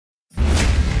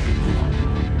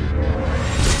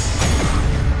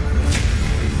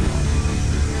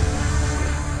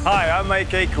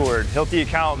Mike Acord, Hilti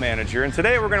account manager, and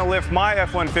today we're going to lift my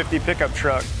F-150 pickup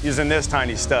truck using this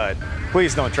tiny stud.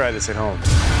 Please don't try this at home.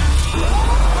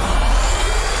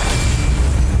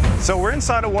 So we're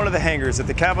inside of one of the hangars at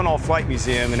the Cavanaugh Flight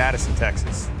Museum in Addison,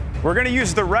 Texas. We're going to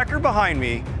use the wrecker behind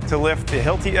me to lift the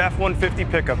Hilti F-150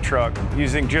 pickup truck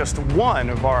using just one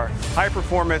of our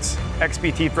high-performance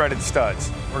X-BT threaded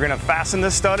studs. We're going to fasten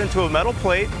this stud into a metal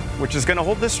plate, which is going to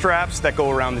hold the straps that go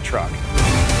around the truck.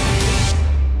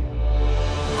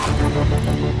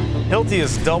 Hilti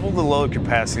has doubled the load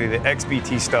capacity of the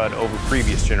X-BT stud over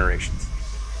previous generations.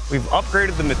 We've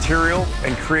upgraded the material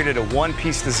and created a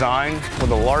one-piece design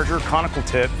with a larger conical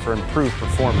tip for improved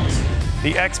performance.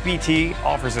 The X-BT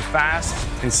offers a fast,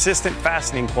 consistent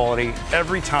fastening quality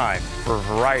every time for a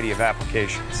variety of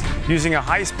applications. Using a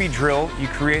high-speed drill, you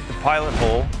create the pilot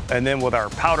hole, and then with our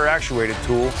powder actuated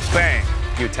tool, bang,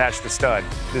 you attach the stud.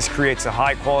 This creates a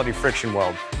high-quality friction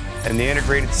weld, and the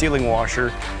integrated sealing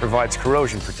washer provides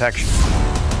corrosion protection.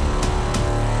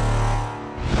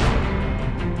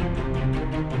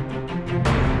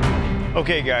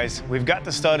 Okay guys, we've got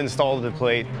the stud installed to the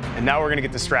plate, and now we're going to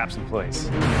get the straps in place.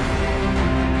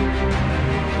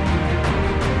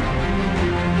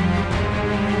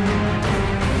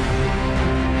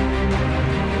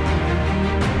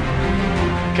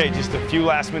 Okay, just a few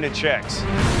last-minute checks.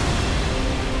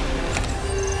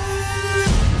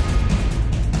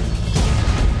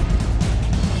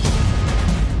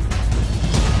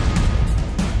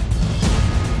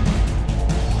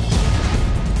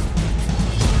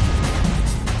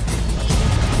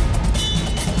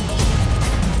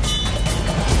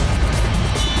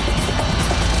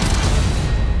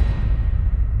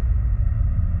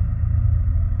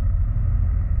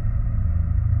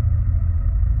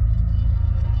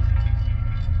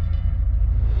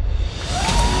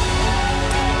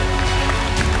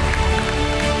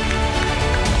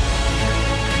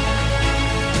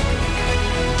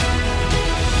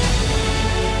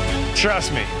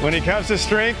 Trust me, when it comes to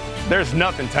strength, there's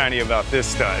nothing tiny about this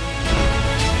stud.